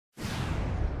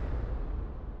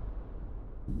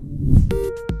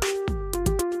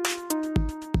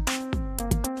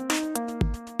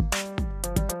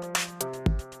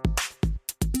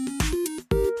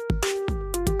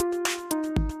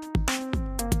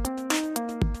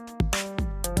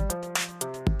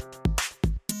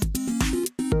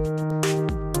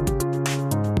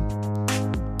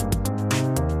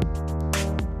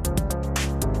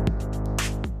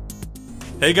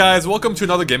Hey guys, welcome to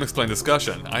another GameXplain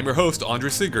discussion. I'm your host, Andre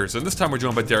Seegers, and this time we're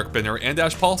joined by Derek Binner and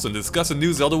Ash Paulson to discuss the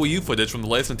new Zelda Wii U footage from the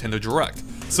latest Nintendo Direct.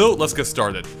 So, let's get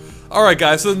started. Alright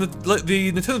guys, so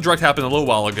the Nintendo Direct happened a little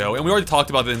while ago, and we already talked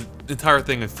about the entire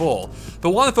thing in full, but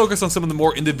I want to focus on some of the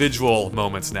more individual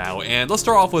moments now, and let's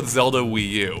start off with Zelda Wii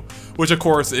U, which of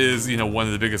course is, one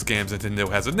of the biggest games Nintendo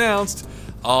has announced,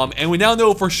 and we now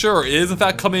know for sure it is in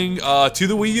fact coming to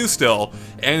the Wii U still,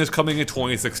 and is coming in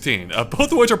 2016,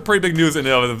 both of which are pretty big news in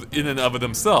and of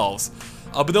themselves.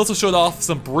 But they also showed off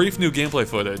some brief new gameplay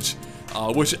footage,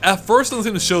 which at first doesn't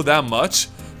seem to show that much,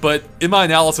 but in my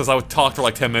analysis I would talk for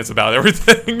like 10 minutes about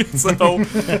everything, so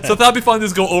that'd be fun to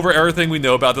just go over everything we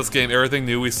know about this game, everything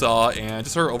new we saw, and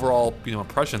just our overall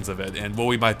impressions of it, and what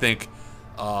we might think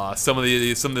some of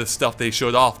the stuff they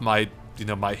showed off might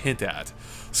hint at.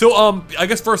 So I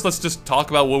guess first let's just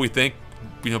talk about what we think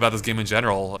about this game in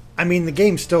general. I mean, the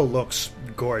game still looks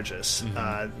gorgeous.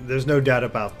 There's no doubt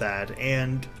about that.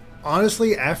 And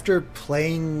honestly, after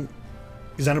playing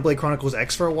Xenoblade Chronicles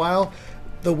X for a while,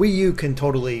 the Wii U can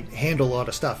totally handle a lot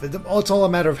of stuff. It's all a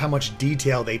matter of how much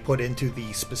detail they put into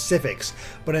the specifics.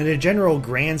 But in a general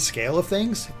grand scale of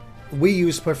things, Wii U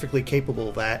is perfectly capable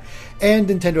of that. And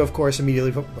Nintendo, of course,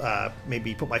 immediately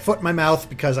put my foot in my mouth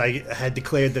because I had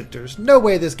declared that there's no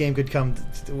way this game could come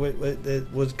to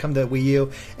Wii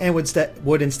U and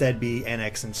would instead be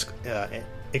NX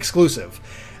exclusive.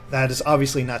 That is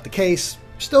obviously not the case.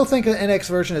 Still think an NX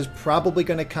version is probably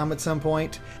going to come at some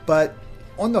point, but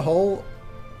on the whole,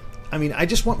 I mean, I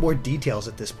just want more details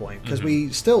at this point because we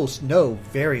still know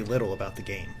very little about the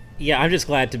game. Yeah, I'm just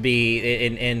glad to be,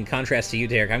 in contrast to you,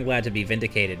 Derek, I'm glad to be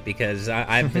vindicated because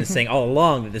I've been saying all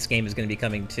along that this game is going to be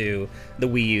coming to the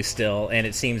Wii U still, and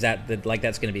it seems that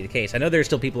that's going to be the case. I know there's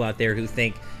still people out there who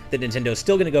think that Nintendo's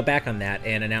still going to go back on that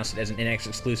and announce it as an NX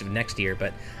exclusive next year,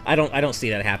 but I don't see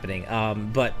that happening.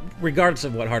 But regardless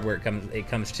of what hardware it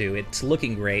comes to, it's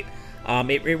looking great.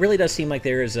 It really does seem like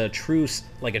there is a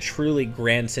truly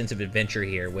grand sense of adventure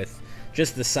here with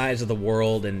just the size of the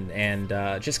world and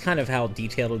just kind of how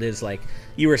detailed it is. Like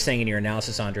you were saying in your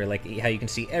analysis, Andre, like how you can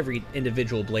see every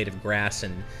individual blade of grass,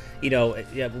 and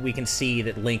we can see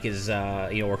that Link is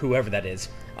or whoever that is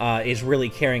really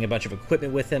carrying a bunch of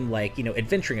equipment with him, like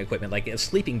adventuring equipment, like a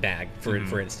sleeping bag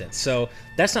for instance. So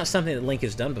that's not something that Link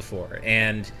has done before,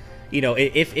 and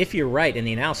if you're right in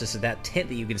the analysis of that tent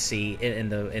that you can see in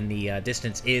the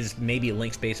distance is maybe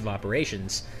Link's base of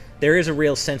operations, there is a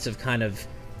real sense of kind of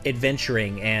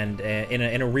adventuring and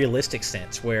in a realistic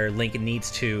sense where Link needs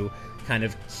to kind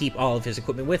of keep all of his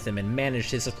equipment with him and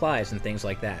manage his supplies and things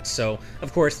like that. So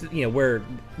of course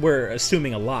we're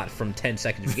assuming a lot from 10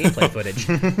 seconds of gameplay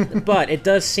footage, but it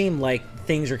does seem like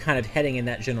things are kind of heading in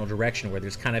that general direction where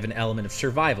there's kind of an element of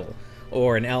survival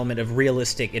or an element of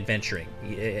realistic adventuring,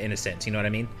 in a sense, you know what I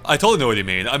mean? I totally know what you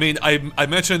mean. I mean, I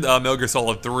mentioned Metal Gear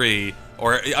Solid 3,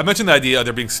 or I mentioned the idea of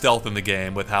there being stealth in the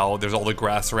game with how there's all the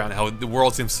grass around, how the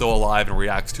world seems so alive and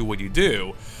reacts to what you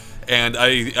do. And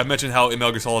I mentioned how in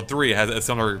Metal Gear Solid 3 it has a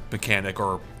similar mechanic,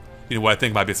 or what I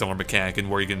think might be a similar mechanic, and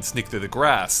where you can sneak through the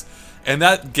grass. And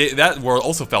that world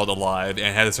also felt alive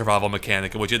and had a survival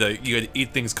mechanic in which you had to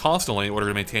eat things constantly in order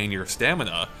to maintain your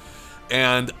stamina.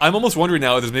 And I'm almost wondering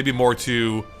now if there's maybe more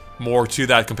to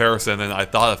that comparison than I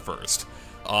thought at first.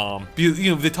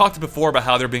 They talked before about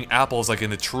how there being apples like in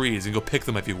the trees, and go pick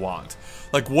them if you want.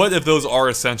 Like, what if those are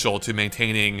essential to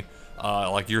maintaining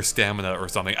like your stamina or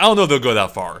something? I don't know if they'll go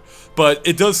that far, but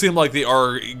it does seem like they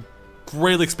are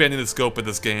greatly expanding the scope of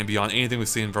this game beyond anything we've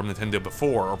seen from Nintendo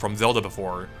before, or from Zelda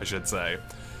before, I should say.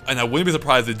 And I wouldn't be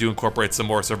surprised if they do incorporate some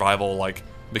more survival like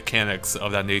mechanics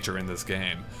of that nature in this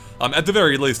game. At the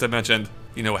very least, I mentioned,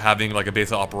 having like a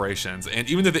base of operations, and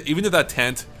even if that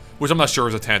tent, which I'm not sure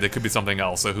is a tent, it could be something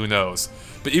else, so who knows.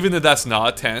 But even if that's not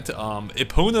a tent,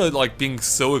 Epona like being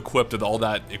so equipped with all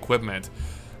that equipment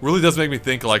really does make me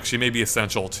think like she may be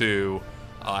essential to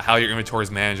how your inventory is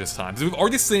managed this time. Because we've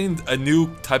already seen a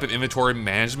new type of inventory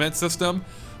management system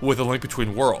with a Link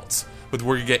Between Worlds, with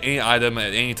where you get any item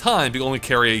at any time, but you only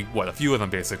carry a few of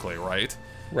them basically, right?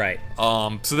 Right.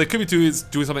 So they could be doing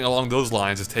something along those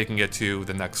lines, is taking it to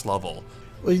the next level.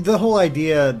 Well, the whole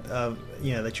idea of,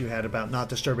 that you had about not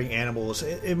disturbing animals,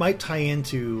 it might tie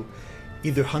into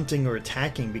either hunting or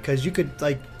attacking, because you could,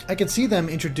 I could see them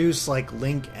introduce,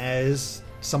 Link as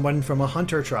someone from a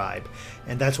hunter tribe,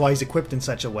 and that's why he's equipped in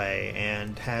such a way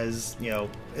and has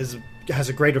has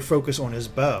a greater focus on his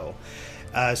bow.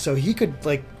 So he could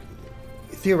like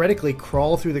theoretically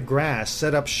crawl through the grass,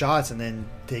 set up shots, and then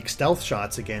take stealth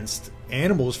shots against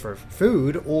animals for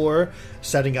food, or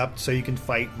setting up so you can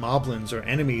fight moblins or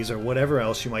enemies or whatever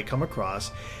else you might come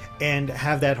across, and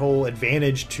have that whole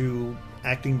advantage to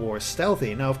acting more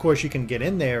stealthy. Now, of course, you can get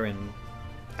in there and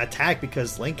attack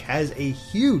because Link has a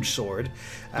huge sword,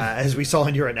 as we saw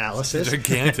in your analysis.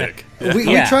 Gigantic. We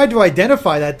tried to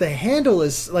identify that. The handle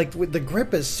is like, the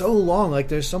grip is so long, like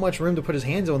there's so much room to put his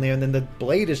hands on there, and then the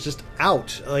blade is just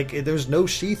out. Like there's no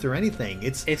sheath or anything.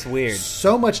 It's weird.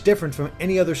 So much different from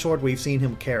any other sword we've seen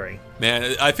him carry.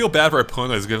 Man, I feel bad for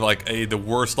opponent is getting like the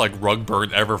worst like rug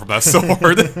burn ever from that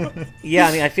sword. Yeah,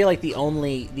 I mean, I feel like the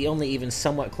only even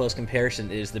somewhat close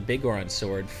comparison is the Big Goron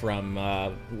sword from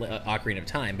Ocarina of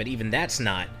Time, but even that's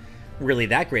not really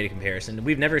that great a comparison.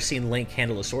 We've never seen Link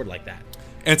handle a sword like that.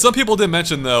 And some people did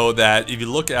mention though that if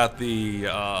you look at the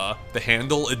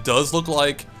handle, it does look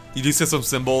like you do see some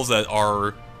symbols that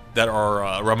are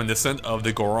reminiscent of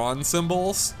the Goron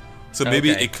symbols. So maybe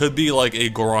it could be like a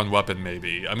Goron weapon,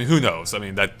 maybe. I mean, who knows? I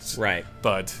mean, that's... Right.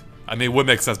 But, I mean, it would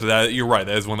make sense, but you're right,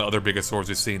 that is one of the other biggest swords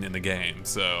we've seen in the game,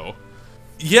 so...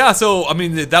 Yeah, so, I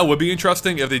mean, that would be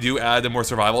interesting if they do add a more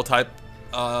survival-type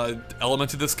element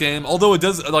to this game. Although it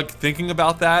does, like, thinking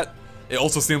about that, it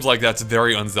also seems like that's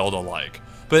very un-Zelda-like.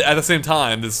 But at the same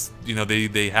time, this, you know,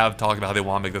 they have talked about how they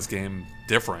want to make this game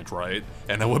different, right?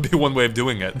 And that would be one way of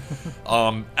doing it.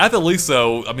 At the least,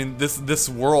 though, I mean, this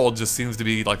world just seems to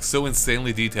be like so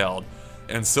insanely detailed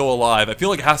and so alive. I feel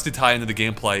like it has to tie into the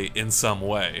gameplay in some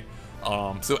way.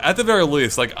 So at the very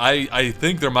least, like I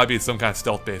think there might be some kind of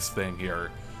stealth-based thing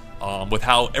here, with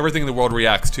how everything in the world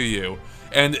reacts to you.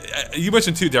 And you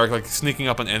mentioned too, Derek, like sneaking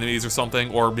up on enemies or something,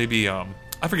 or maybe I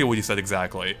forget what you said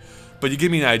exactly. But you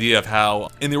give me an idea of how,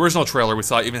 in the original trailer, we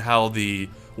saw even how the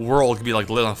world could be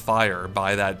like lit on fire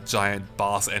by that giant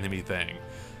boss enemy thing.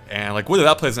 And like, what if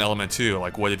that plays an element too?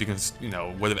 Like, what if you can, you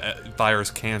know, what if fires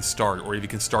can start, or if you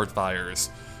can start fires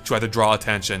to either draw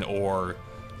attention or,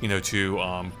 you know,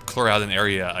 to clear out an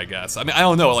area, I guess. I mean, I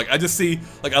don't know. Like, I just see,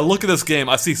 like, I look at this game,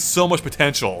 I see so much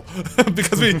potential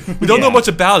because we don't know much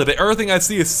about it, but everything I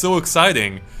see is so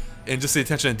exciting, and just the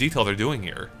attention and detail they're doing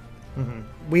here. Mm-hmm.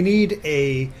 We need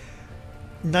a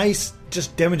nice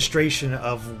just demonstration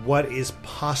of what is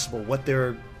possible, what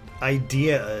their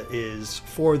idea is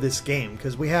for this game,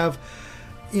 because we have,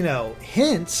 you know,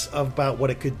 hints about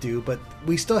what it could do, but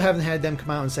we still haven't had them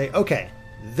come out and say, okay,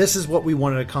 this is what we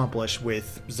want to accomplish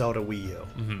with Zelda Wii U.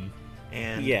 Mm-hmm.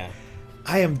 And yeah,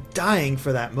 I am dying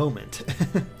for that moment.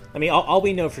 I mean, all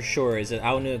we know for sure is that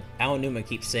Aonuma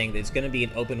keeps saying that it's going to be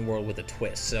an open world with a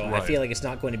twist. So right. I feel like it's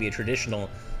not going to be a traditional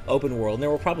open world, and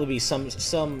there will probably be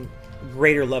some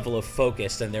greater level of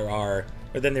focus than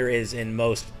there is in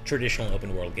most traditional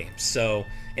open world games. So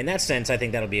in that sense, I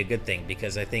think that'll be a good thing,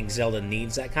 because I think Zelda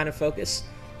needs that kind of focus.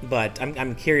 But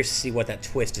I'm curious to see what that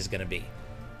twist is going to be.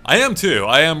 I am too.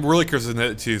 I am really curious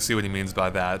to see what he means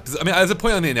by that. I mean, as a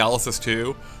point on the analysis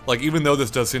too, like, even though this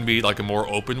does seem to be like a more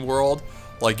open world,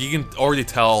 like, you can already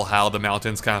tell how the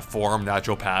mountains kind of form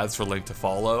natural paths for Link to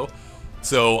follow.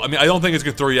 So, I mean, I don't think it's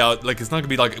going to throw you out, like, it's not going to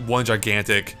be like one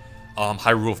gigantic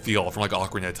Hyrule feel from like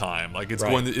Ocarina of Time. Like, it's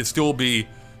going to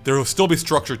there will still be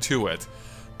structure to it.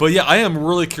 But yeah, I am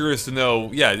really curious to know,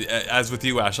 yeah, as with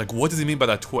you, Ash, like, what does he mean by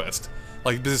that twist?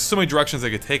 Like, there's so many directions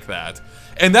they could take that.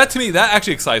 And that, to me, that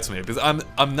actually excites me, because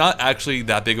I'm not actually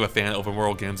that big of a fan of open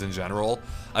world games in general.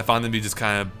 I find them to be just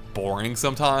kind of boring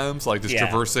sometimes, like just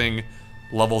traversing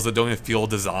levels that don't even feel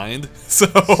designed. So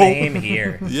same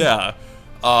here. Yeah.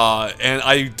 And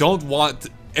I don't want,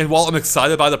 and while I'm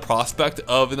excited by the prospect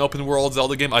of an open world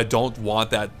Zelda game, I don't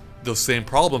want those same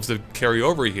problems to carry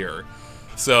over here.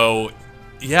 So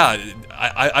yeah,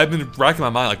 I've been racking my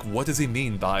mind, like, what does he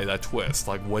mean by that twist?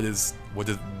 Like, what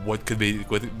could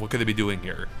they be doing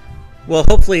here? Well,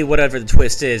 hopefully, whatever the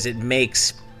twist is, it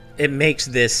makes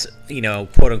this, you know,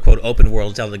 quote unquote open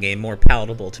world Zelda game more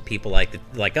palatable to people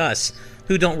like us,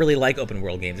 who don't really like open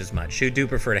world games as much, who do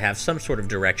prefer to have some sort of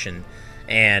direction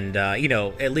and you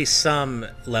know, at least some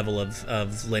level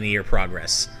of linear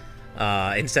progress,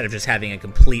 instead of just having a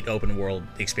complete open world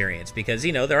experience. Because,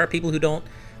 you know, there are people who don't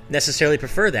necessarily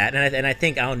prefer that, and I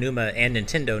think Aonuma and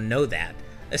Nintendo know that,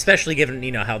 especially given,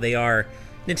 you know, how they are.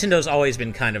 Nintendo's always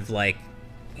been kind of like,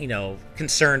 you know,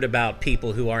 concerned about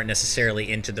people who aren't necessarily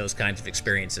into those kinds of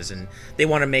experiences, and they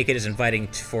want to make it as inviting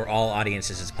for all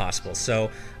audiences as possible.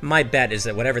 So my bet is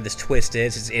that whatever this twist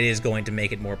is, it is going to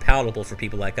make it more palatable for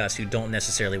people like us who don't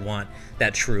necessarily want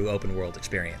that true open world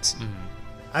experience.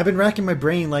 Mm-hmm. I've been racking my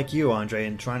brain like you, Andre,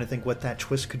 and trying to think what that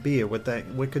twist could be, or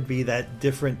what could be that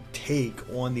different take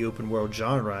on the open world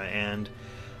genre. And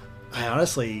I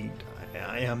honestly,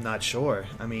 I am not sure.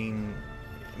 I mean,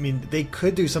 they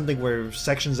could do something where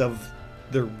sections of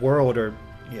their world are,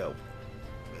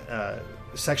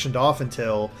 sectioned off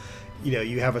until,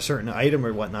 you have a certain item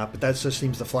or whatnot, but that just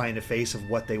seems to fly in the face of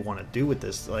what they want to do with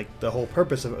this, like the whole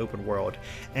purpose of open world.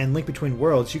 And Link Between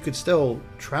Worlds, you could still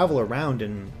travel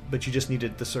around, but you just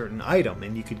needed the certain item,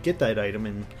 and you could get that item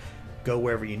and go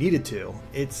wherever you needed to.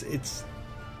 It's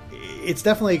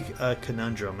definitely a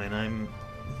conundrum, and I'm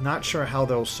not sure how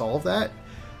they'll solve that,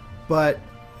 but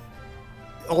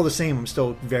all the same, I'm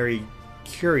still very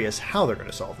curious how they're going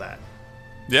to solve that.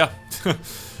 Yeah.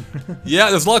 Yeah,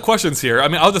 there's a lot of questions here. I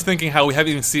mean, I was just thinking how we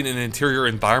haven't even seen an interior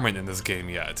environment in this game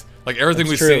yet. Like, everything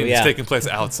we've seen is taking place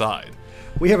outside.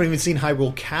 We haven't even seen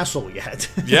Hyrule Castle yet.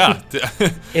 Yeah.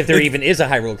 If there even is a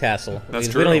Hyrule Castle. That's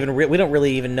true. We don't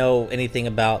really even know anything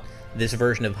about this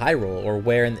version of Hyrule, or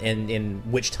where in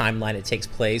which timeline it takes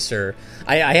place. Or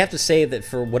I have to say that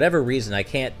for whatever reason, I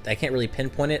can't really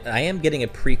pinpoint it. I am getting a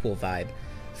prequel vibe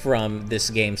from this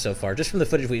game so far, just from the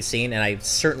footage we've seen, and I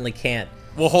certainly can't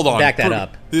hold on. Back that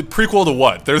up. The prequel to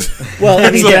what? Well,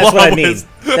 I mean, that's what I mean.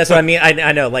 That's what I mean.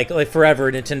 I know, like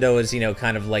forever, Nintendo is,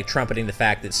 kind of like trumpeting the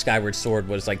fact that Skyward Sword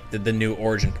was like the new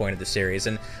origin point of the series,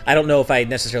 and I don't know if I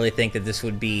necessarily think that this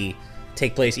would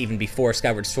take place even before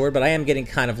Skyward Sword, but I am getting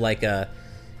kind of like a,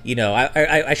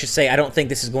 I should say, I don't think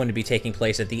this is going to be taking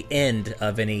place at the end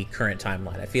of any current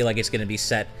timeline. I feel like it's going to be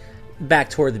set back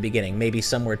toward the beginning, maybe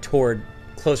somewhere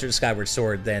closer to Skyward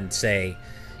Sword than, say,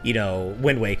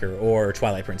 Wind Waker or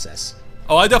Twilight Princess.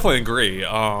 Oh, I definitely agree.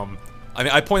 I mean,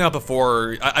 I pointed out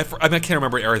before, I can't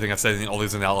remember everything I've said in all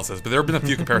these analyses, but there have been a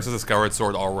few comparisons to Skyward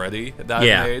Sword already that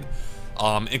I've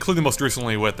made, including most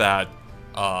recently with that,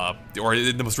 or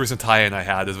the most recent tie-in I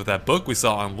had is with that book we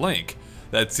saw on Link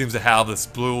that seems to have this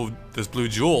blue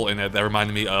jewel in it that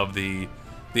reminded me of the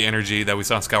energy that we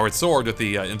saw in Skyward Sword with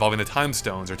the involving the time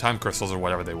stones or time crystals or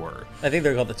whatever they were. I think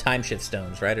they're called the time shift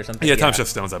stones, right, or something. Yeah, time shift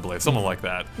stones, I believe, something like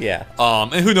that. Yeah.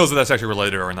 And who knows if that's actually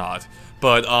related or not.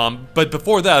 But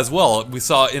before that as well, we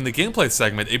saw in the gameplay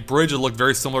segment a bridge that looked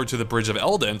very similar to the Bridge of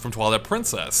Eldin from Twilight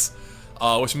Princess,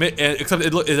 except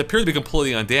it appeared to be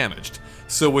completely undamaged.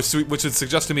 So which would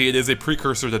suggest to me it is a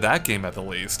precursor to that game at the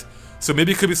least. So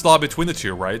maybe it could be slotted between the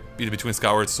two, right? Between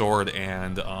Skyward Sword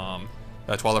and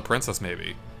Twilight Princess,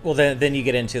 maybe. Well, then you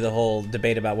get into the whole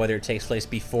debate about whether it takes place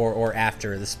before or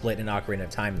after the split in Ocarina of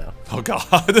Time, though. Oh, God.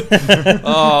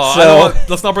 Oh,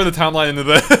 let's not bring the timeline into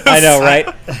this. I know, right?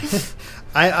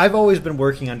 I've always been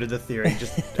working under the theory,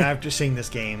 just after seeing this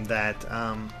game, that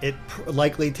it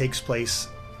likely takes place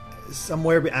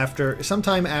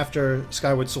sometime after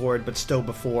Skyward Sword, but still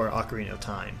before Ocarina of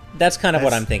Time. That's kind of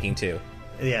what I'm thinking, too.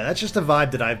 Yeah, that's just a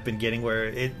vibe that I've been getting,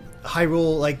 where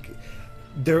Hyrule, like,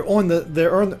 they're on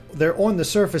the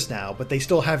surface now, but they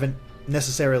still haven't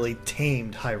necessarily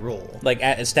tamed Hyrule. Like,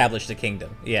 established the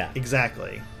kingdom, yeah.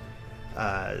 Exactly.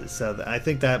 So I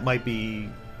think that might be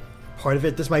part of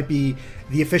it. This might be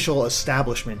the official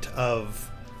establishment of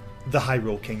the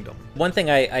Hyrule Kingdom. One thing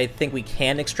I think we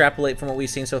can extrapolate from what we've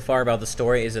seen so far about the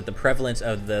story is that the prevalence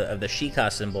of the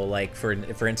Sheikah symbol, like for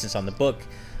instance on the book,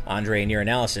 Andre, in your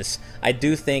analysis, I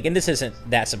do think, and this isn't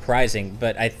that surprising,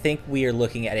 but I think we are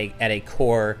looking at a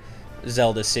core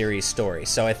Zelda series story.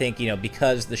 So I think,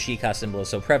 because the Sheikah symbol is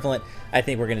so prevalent, I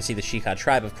think we're going to see the Sheikah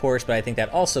Tribe, of course, but I think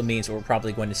that also means we're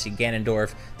probably going to see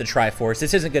Ganondorf, the Triforce.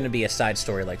 This isn't going to be a side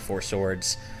story like Four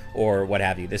Swords or what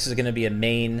have you. This is going to be a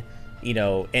main,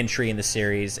 entry in the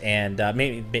series, and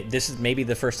this is maybe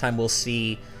the first time we'll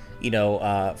see,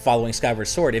 following Skyward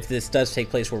Sword. If this does take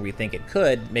place where we think it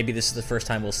could, maybe this is the first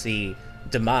time we'll see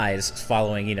Demise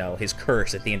following, his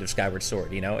curse at the end of Skyward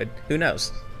Sword. Who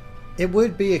knows? It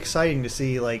would be exciting to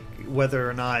see, like, whether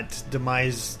or not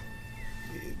Demise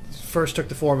first took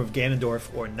the form of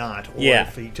Ganondorf or not, or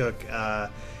if he took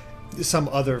some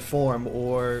other form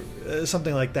or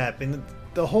something like that. And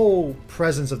the whole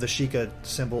presence of the Sheikah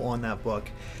symbol on that book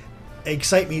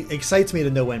excites me to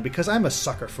no end, because I'm a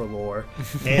sucker for lore,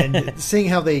 and seeing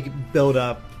how they build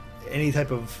up any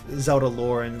type of Zelda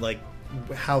lore and like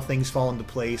how things fall into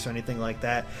place or anything like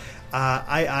that,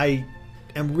 I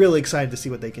am really excited to see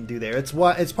what they can do there. It's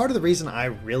part of the reason I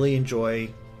really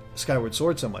enjoy Skyward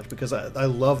Sword so much, because I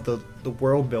love the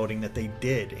world building that they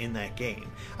did in that game.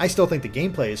 I still think the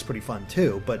gameplay is pretty fun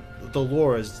too, but the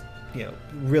lore is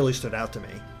really stood out to me.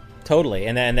 Totally,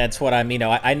 and that's what I'm.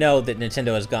 I know that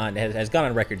Nintendo has gone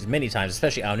on records many times,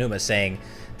 especially Aonuma, saying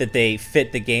that they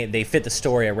fit the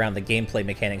story around the gameplay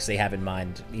mechanics they have in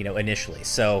mind, initially.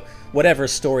 So whatever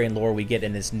story and lore we get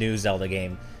in this new Zelda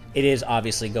game, it is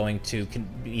obviously going to,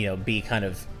 be kind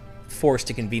of forced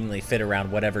to conveniently fit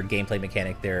around whatever gameplay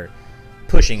mechanic they're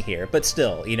pushing here. But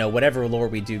still, whatever lore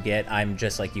we do get, I'm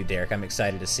just like you, Derek. I'm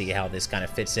excited to see how this kind of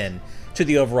fits in to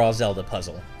the overall Zelda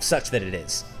puzzle, such that it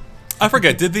is. I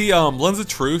forget, did the Lens of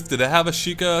Truth, did it have a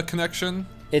Sheikah connection?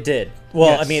 It did.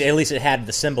 Well, Yes. I mean, at least it had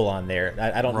the symbol on there.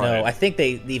 I don't Right. know. I think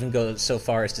they even go so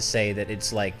far as to say that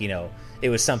it's like, it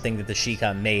was something that the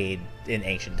Sheikah made in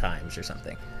ancient times or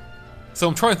something. So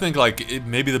I'm trying to think, like,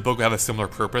 maybe the book would have a similar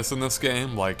purpose in this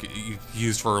game, like,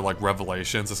 used for, like,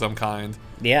 revelations of some kind.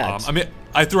 Yeah. I mean,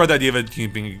 I threw out the idea of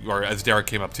it being, or as Derek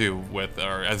came up to with,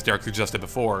 or as Derek suggested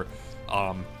before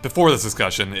this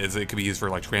discussion, is it could be used for,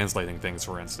 like, translating things,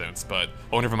 for instance, but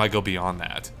I wonder if it might go beyond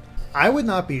that. I would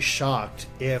not be shocked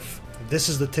if this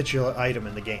is the titular item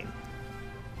in the game.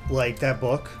 Like that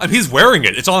book. I mean, he's wearing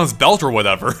it. It's on his belt or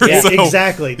whatever. Yeah, So,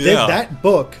 Exactly. yeah. That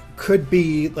book could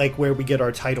be like where we get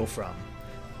our title from.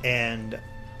 And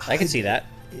I can see that.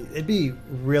 it'd be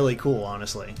really cool,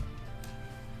 honestly.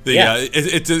 Yeah,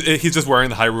 he's just wearing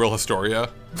the Hyrule Historia.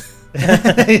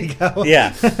 There you go.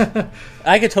 Yeah.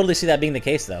 I could totally see that being the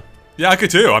case, though. Yeah, I could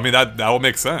too. I mean, that would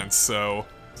make sense, so...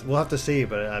 We'll have to see,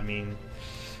 but I mean,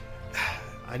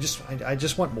 I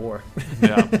just want more.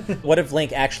 Yeah. What if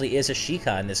Link actually is a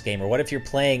Sheikah in this game, or what if you're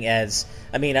playing as?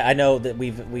 I mean, I know that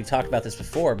we've talked about this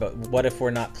before, but what if we're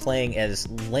not playing as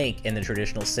Link in the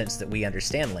traditional sense that we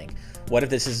understand Link? What if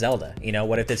this is Zelda?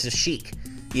 What if this is Sheik?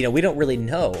 We don't really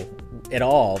know at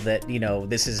all that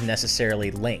this is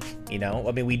necessarily Link.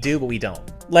 I mean, we do, but we don't.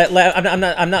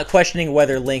 I'm not questioning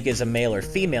whether Link is a male or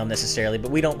female necessarily,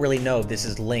 but we don't really know if this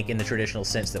is Link in the traditional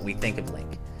sense that we think of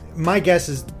Link. My guess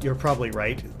is you're probably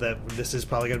right that this is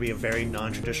probably going to be a very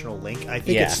non-traditional Link. I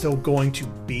think Yeah. it's still going to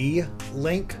be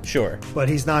Link, Sure. but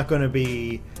he's not going to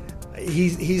be.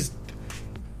 He's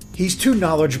too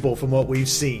knowledgeable from what we've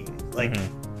seen. Like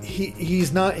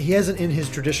he's not. He hasn't in his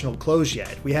traditional clothes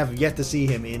yet. We have yet to see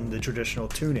him in the traditional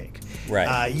tunic.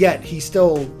 Right. Yet he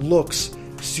still looks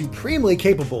supremely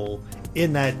capable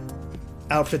in that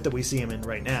outfit that we see him in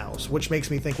right now, which makes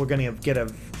me think we're going to get a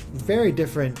very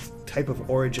different type of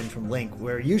origin from Link,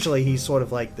 where usually he's sort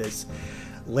of like this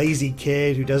lazy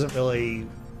kid who doesn't really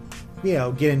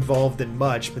get involved in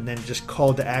much, but then just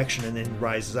called to action and then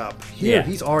rises up. Here, Yeah.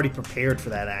 he's already prepared for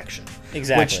that action.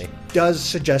 Exactly. Which does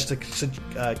suggest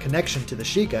a connection to the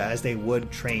Sheikah, as they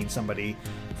would train somebody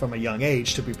from a young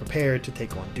age to be prepared to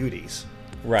take on duties.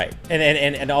 Right,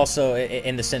 and also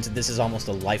in the sense that this is almost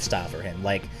a lifestyle for him.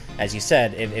 Like, as you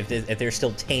said, if they're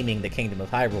still taming the Kingdom of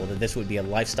Hyrule, that this would be a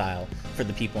lifestyle for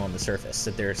the people on the surface,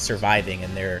 that they're surviving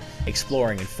and they're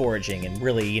exploring and foraging and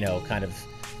really, kind of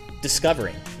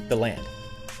discovering the land.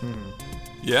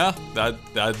 Yeah,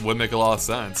 that would make a lot of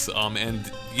sense.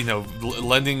 And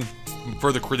lending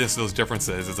further credence to those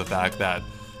differences is the fact that,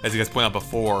 as you guys pointed out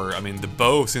before, I mean, the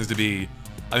bow seems to be,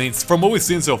 from what we've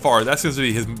seen so far, that seems to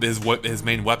be his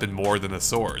main weapon more than the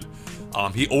sword.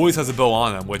 He always has a bow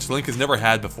on him, which Link has never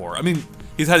had before. I mean,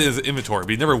 he's had it in his inventory,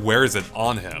 but he never wears it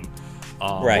on him.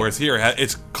 Right. Whereas here,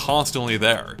 it's constantly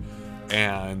there.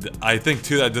 And I think,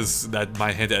 too, that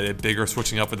might hint at a bigger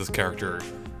switching up for this character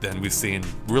than we've seen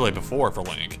really before for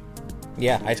Link.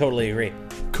 Yeah, I totally agree.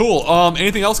 Cool.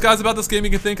 Anything else, guys, about this game you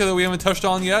can think of that we haven't touched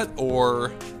on yet,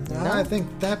 or? No, I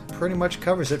think that pretty much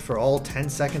covers it for all 10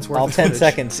 seconds worth All of 10 footage.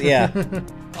 seconds, yeah.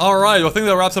 All right, well, I think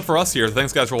that wraps up for us here.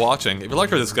 Thanks, guys, for watching. If you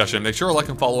liked our discussion, make sure to like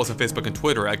and follow us on Facebook and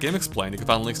Twitter at GameXplain. You can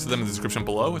find links to them in the description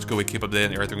below, which go we keep updated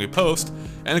on everything we post.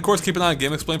 And, of course, keep an eye on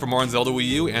GameXplain for more on Zelda Wii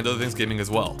U and other things gaming as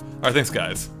well. All right, thanks,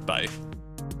 guys. Bye.